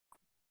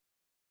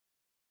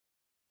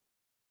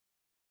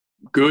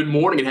Good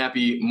morning and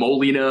happy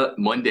Molina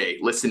Monday.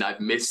 Listen, I've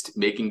missed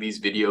making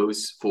these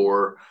videos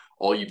for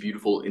all you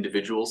beautiful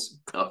individuals.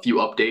 A few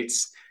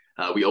updates.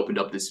 We opened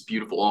up this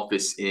beautiful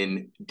office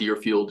in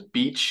Deerfield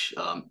Beach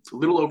a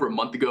little over a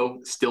month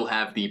ago. Still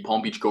have the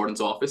Palm Beach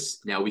Gardens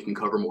office. Now we can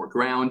cover more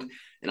ground.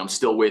 And I'm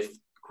still with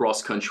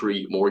Cross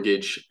Country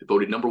Mortgage,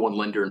 voted #1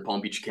 lender in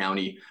Palm Beach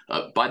County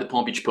by the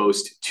Palm Beach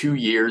Post 2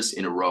 years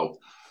in a row.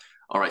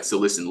 All right, so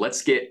listen,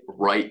 let's get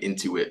right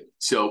into it.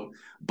 So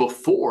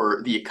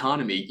before the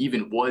economy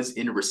even was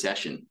in a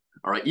recession,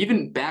 all right,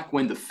 even back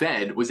when the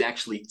Fed was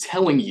actually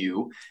telling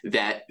you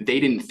that they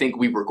didn't think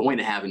we were going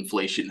to have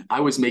inflation, I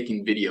was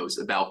making videos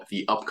about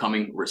the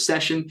upcoming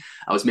recession.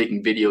 I was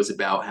making videos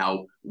about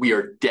how we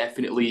are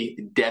definitely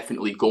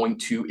going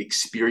to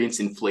experience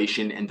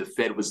inflation, and the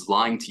Fed was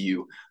lying to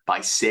you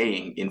by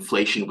saying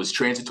inflation was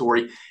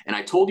transitory. And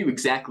I told you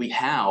exactly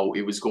how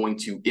it was going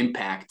to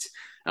impact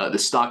the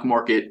stock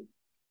market,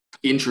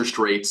 interest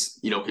rates,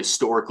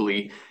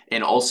 historically,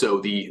 and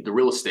also the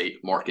real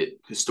estate market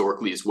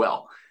historically as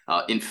well.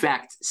 In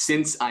fact,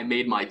 since I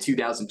made my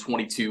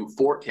 2022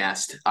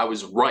 forecast, I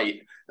was right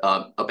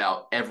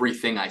about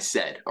everything I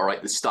said. All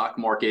right, the stock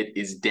market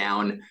is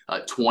down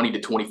 20 to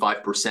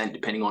 25%,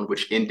 depending on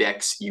which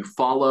index you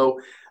follow.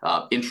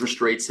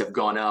 Interest rates have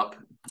gone up.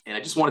 And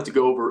I just wanted to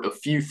go over a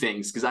few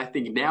things because I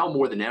think now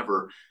more than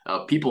ever,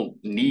 people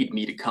need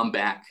me to come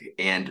back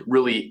and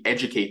really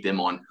educate them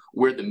on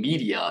where the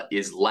media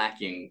is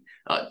lacking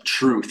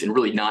truth and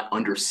really not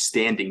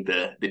understanding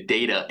the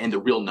data and the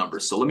real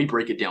numbers. So let me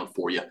break it down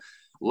for you.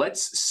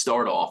 Let's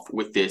start off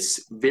with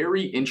this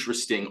very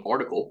interesting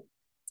article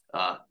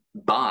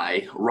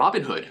by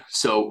Robinhood.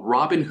 So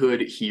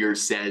Robinhood here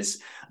says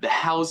the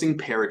housing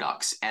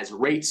paradox: as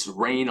rates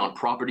rain on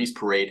properties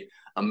parade,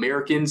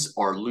 Americans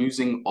are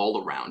losing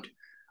all around.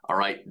 All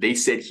right. They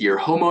said here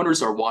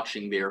homeowners are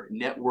watching their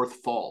net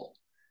worth fall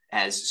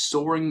as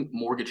soaring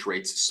mortgage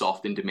rates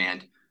soften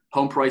demand.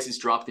 Home prices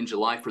dropped in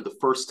July for the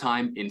first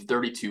time in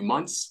 32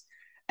 months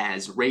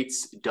as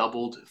rates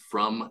doubled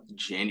from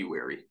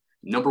January.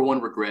 #1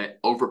 regret: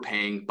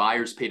 overpaying.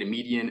 Buyers paid a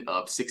median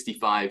of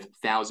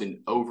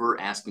 $65,000 over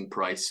asking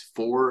price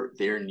for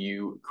their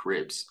new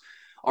cribs.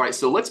 All right,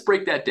 so let's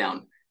break that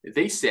down.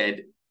 They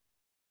said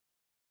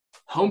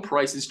home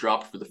prices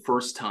dropped for the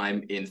first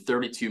time in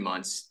 32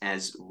 months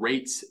as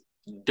rates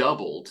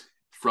doubled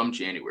from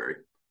January.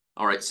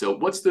 All right, so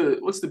what's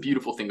the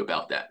beautiful thing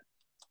about that?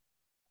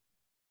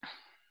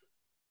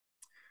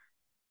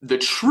 The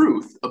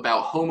truth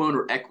about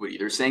homeowner equity,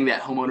 they're saying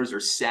that homeowners are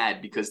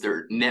sad because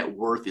their net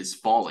worth is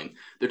falling.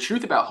 The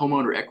truth about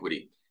homeowner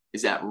equity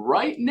is that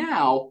right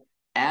now,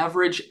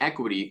 average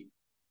equity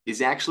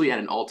is actually at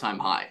an all-time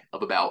high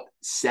of about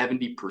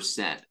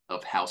 70%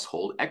 of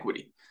household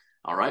equity.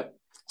 All right,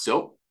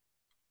 so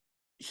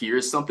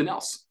here's something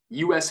else.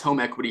 U.S. home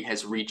equity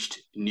has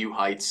reached new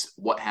heights.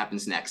 What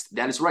happens next?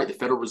 That is right. The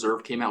Federal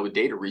Reserve came out with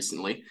data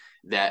recently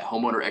that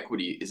homeowner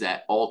equity is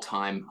at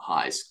all-time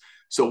highs.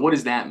 So what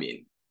does that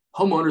mean?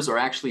 Homeowners are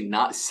actually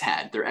not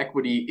sad. Their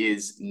equity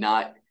is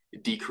not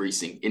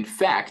decreasing. In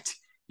fact,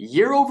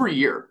 year over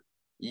year,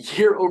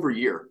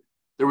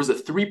 there was a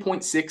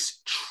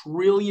 $3.6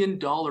 trillion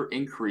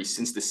increase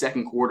since the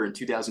second quarter in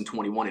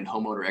 2021 in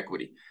homeowner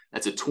equity.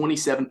 That's a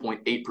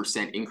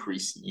 27.8%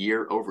 increase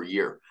year over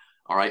year.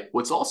 All right.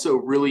 What's also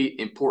really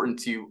important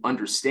to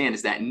understand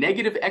is that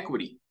negative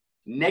equity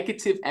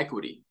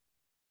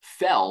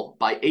fell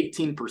by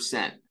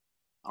 18%.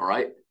 All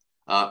right.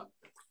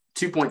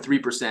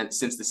 2.3%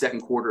 since the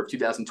second quarter of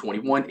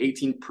 2021,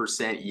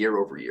 18% year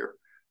over year.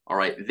 All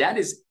right. That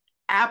is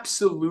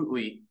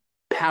absolutely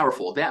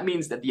powerful. That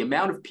means that the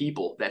amount of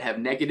people that have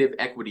negative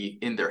equity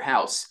in their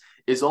house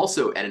is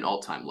also at an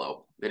all-time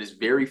low. That is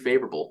very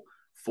favorable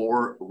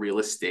for real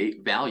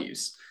estate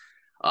values.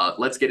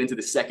 Let's get into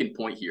the second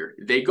point here.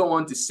 They go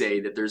on to say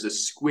that there's a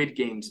Squid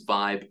Games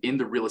vibe in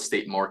the real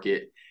estate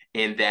market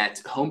and that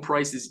home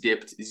prices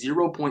dipped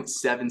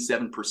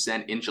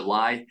 0.77% in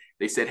July.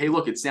 They said, hey,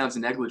 look, it sounds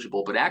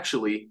negligible, but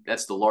actually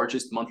that's the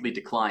largest monthly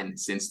decline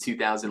since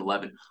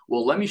 2011.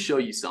 Well, let me show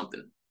you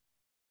something.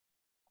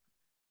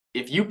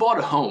 If you bought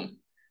a home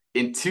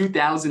in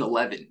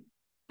 2011,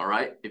 all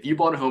right, if you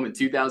bought a home in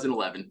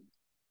 2011,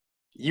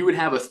 you would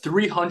have a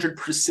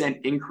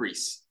 300%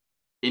 increase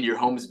in your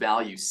home's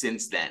value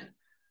since then.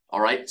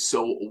 All right,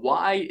 so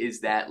why is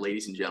that,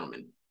 ladies and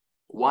gentlemen?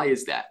 Why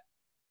is that?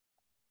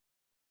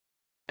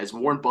 As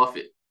Warren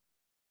Buffett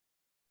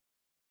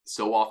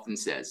so often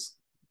says,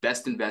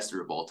 best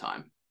investor of all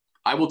time,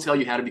 I will tell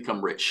you how to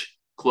become rich.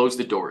 Close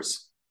the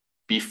doors.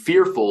 Be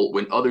fearful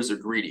when others are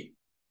greedy,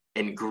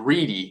 and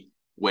greedy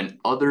when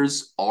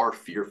others are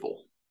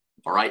fearful.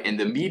 All right. And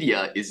the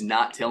media is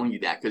not telling you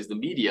that because the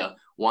media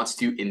wants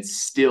to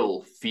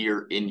instill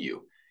fear in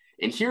you.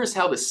 And here's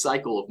how the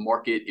cycle of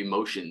market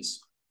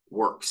emotions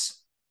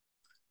works.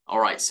 All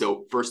right.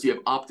 So first you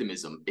have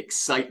optimism,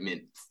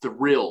 excitement,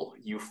 thrill,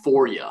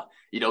 euphoria.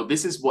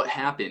 This is what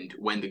happened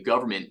when the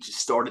government just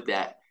started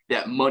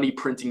that money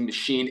printing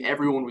machine.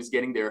 Everyone was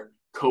getting their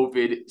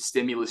COVID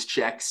stimulus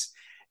checks,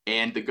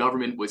 and the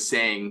government was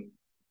saying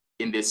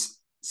in this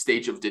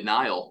stage of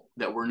denial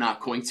that we're not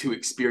going to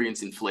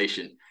experience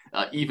inflation,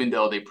 even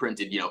though they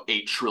printed,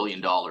 $8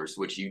 trillion,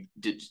 which you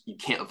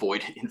can't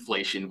avoid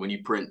inflation when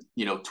you print,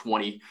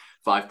 25%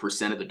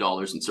 of the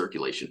dollars in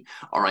circulation.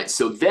 All right.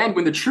 So then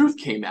when the truth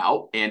came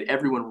out and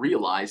everyone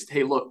realized,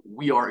 hey, look,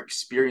 we are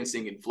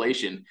experiencing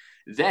inflation,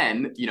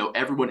 then,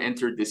 everyone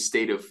entered this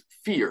state of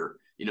fear,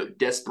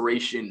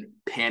 desperation,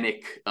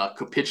 panic,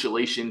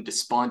 capitulation,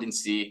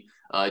 despondency,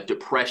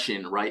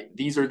 depression, right?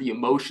 These are the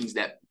emotions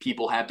that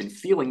people have been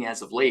feeling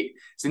as of late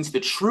since the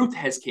truth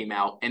has came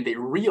out and they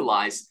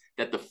realized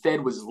that the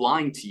Fed was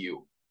lying to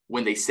you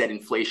when they said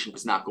inflation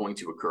was not going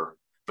to occur.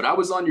 But I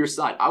was on your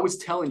side. I was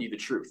telling you the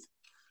truth.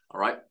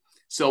 All right.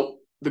 So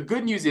the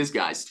good news is,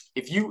 guys,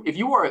 if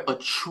you are a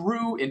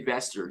true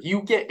investor,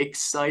 you get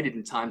excited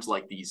in times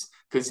like these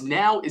because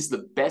now is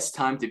the best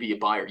time to be a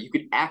buyer. You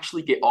could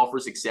actually get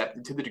offers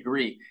accepted to the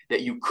degree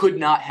that you could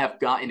not have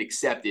gotten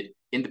accepted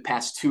in the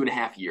past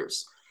 2.5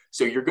 years.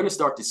 So you're going to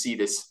start to see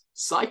this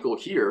cycle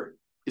here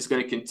is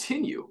going to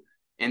continue,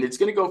 and it's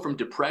going to go from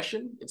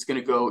depression. It's going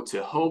to go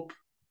to hope,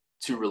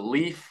 to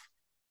relief,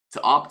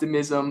 to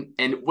optimism.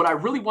 And what I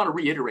really want to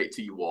reiterate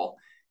to you all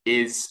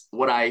is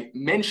what I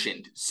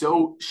mentioned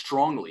so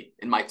strongly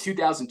in my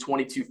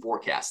 2022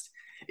 forecast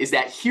is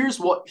that here's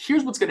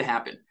what's going to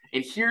happen.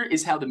 And here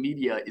is how the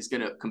media is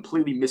going to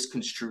completely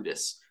misconstrue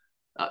this.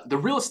 The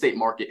real estate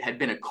market had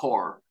been a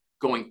car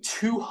going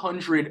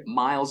 200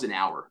 miles an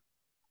hour,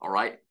 all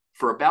right,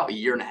 for about 1.5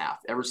 years,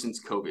 ever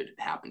since COVID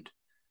happened.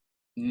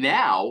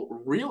 Now,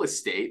 real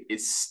estate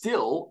is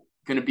still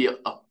going to be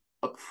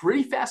a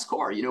pretty fast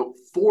car,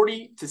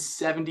 40 to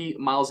 70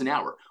 miles an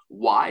hour.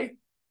 Why?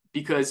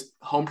 Because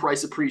home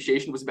price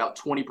appreciation was about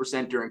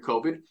 20% during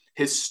COVID.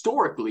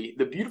 Historically,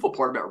 the beautiful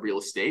part about real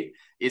estate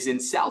is in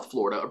South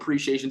Florida,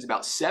 appreciation is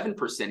about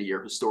 7% a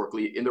year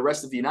historically. In the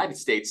rest of the United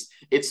States,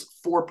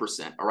 it's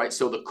 4%. All right.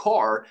 So the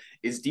car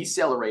is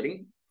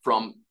decelerating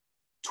from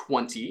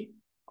 20,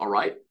 all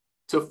right,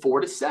 to 4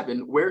 to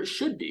 7, where it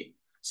should be.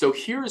 So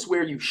here's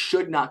where you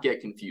should not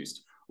get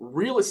confused.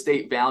 Real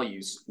estate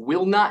values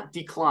will not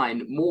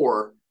decline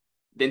more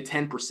than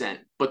 10%,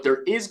 but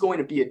there is going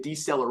to be a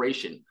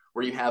deceleration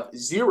where you have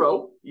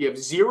zero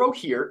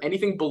here.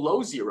 Anything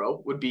below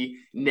zero would be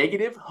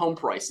negative home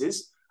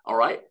prices, all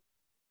right?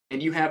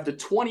 And you have the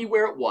 20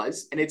 where it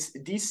was, and it's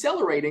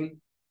decelerating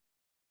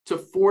to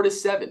 4 to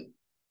 7.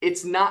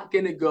 It's not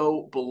going to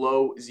go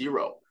below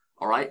zero,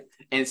 all right?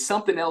 And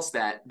something else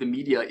that the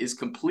media is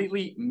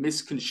completely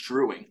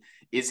misconstruing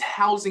is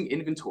housing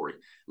inventory.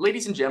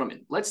 Ladies and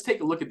gentlemen, let's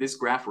take a look at this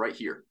graph right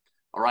here,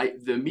 all right?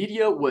 The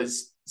media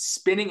was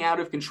spinning out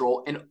of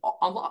control, and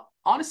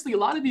honestly, a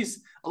lot of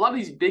these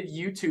big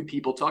YouTube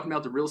people talking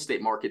about the real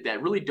estate market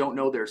that really don't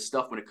know their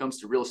stuff when it comes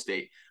to real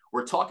estate,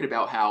 we're talking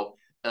about how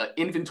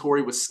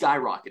inventory was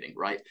skyrocketing,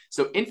 right?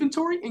 So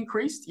inventory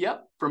increased,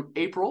 yep, from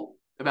April,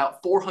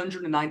 about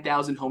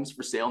 409,000 homes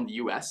for sale in the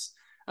U.S.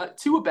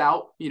 To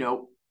about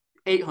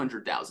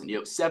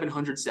 800,000,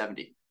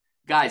 770.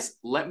 Guys,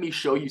 let me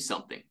show you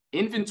something.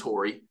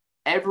 Inventory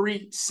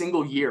every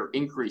single year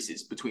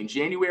increases between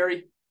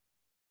January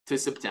to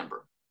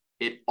September.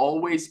 It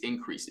always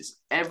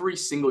increases every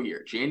single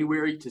year,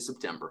 January to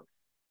September.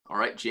 All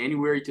right,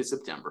 January to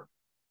September.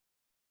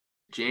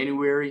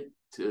 January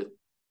to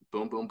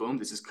boom, boom, boom.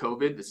 This is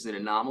COVID. This is an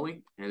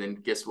anomaly. And then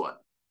guess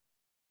what?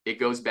 It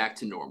goes back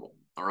to normal.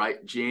 All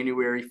right,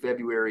 January,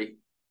 February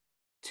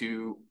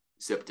to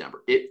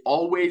September. It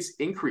always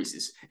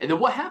increases. And then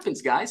what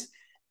happens, guys?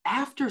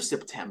 After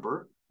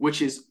September,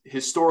 which is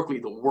historically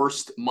the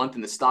worst month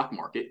in the stock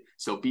market,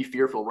 so be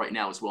fearful right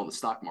now as well in the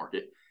stock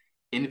market,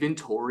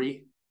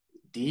 inventory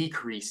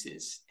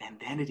decreases and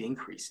then it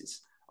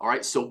increases. All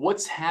right. So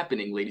what's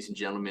happening, ladies and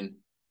gentlemen,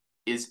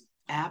 is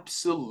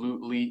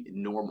absolutely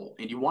normal.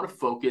 And you want to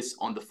focus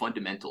on the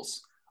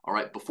fundamentals. All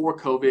right. Before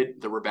COVID,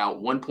 there were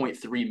about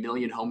 1.3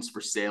 million homes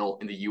for sale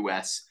in the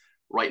US.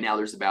 Right now,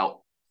 there's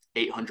about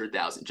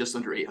 800,000, just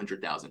under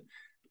 800,000.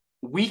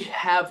 We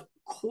have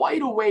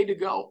quite a way to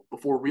go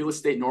before real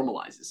estate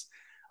normalizes.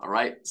 All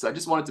right. So I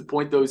just wanted to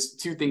point those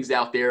two things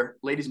out there.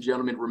 Ladies and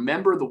gentlemen,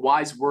 remember the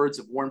wise words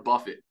of Warren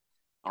Buffett.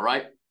 All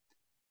right.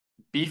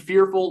 Be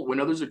fearful when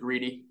others are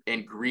greedy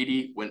and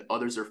greedy when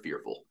others are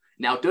fearful.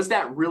 Now, does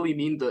that really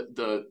mean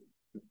the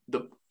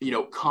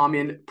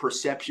common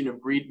perception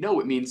of greed? No,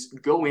 it means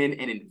go in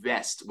and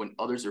invest when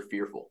others are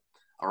fearful.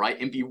 All right.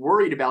 And be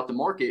worried about the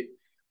market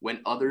when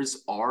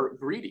others are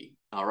greedy.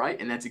 All right.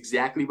 And that's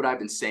exactly what I've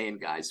been saying,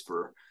 guys,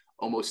 for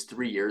almost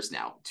 3 years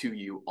now to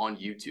you on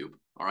YouTube.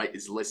 All right.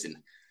 Is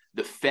listen,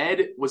 the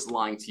Fed was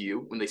lying to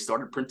you when they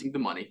started printing the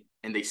money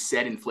and they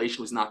said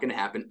inflation was not going to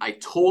happen. I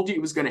told you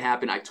it was going to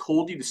happen. I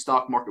told you the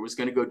stock market was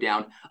going to go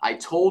down. I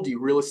told you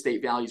real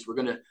estate values were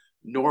going to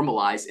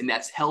normalize, and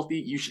that's healthy.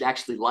 You should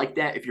actually like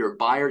that. If you're a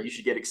buyer, you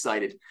should get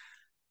excited.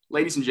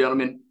 Ladies and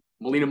gentlemen,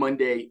 Molina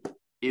Monday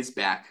is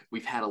back.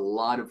 We've had a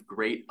lot of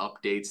great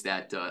updates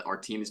that our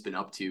team has been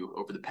up to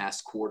over the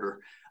past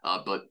quarter.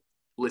 But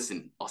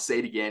listen, I'll say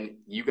it again.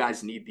 You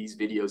guys need these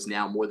videos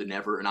now more than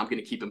ever, and I'm going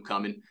to keep them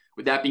coming.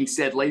 With that being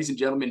said, ladies and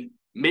gentlemen,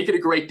 make it a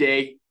great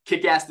day.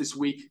 Kick ass this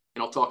week,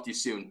 and I'll talk to you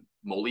soon.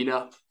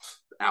 Molina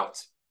out.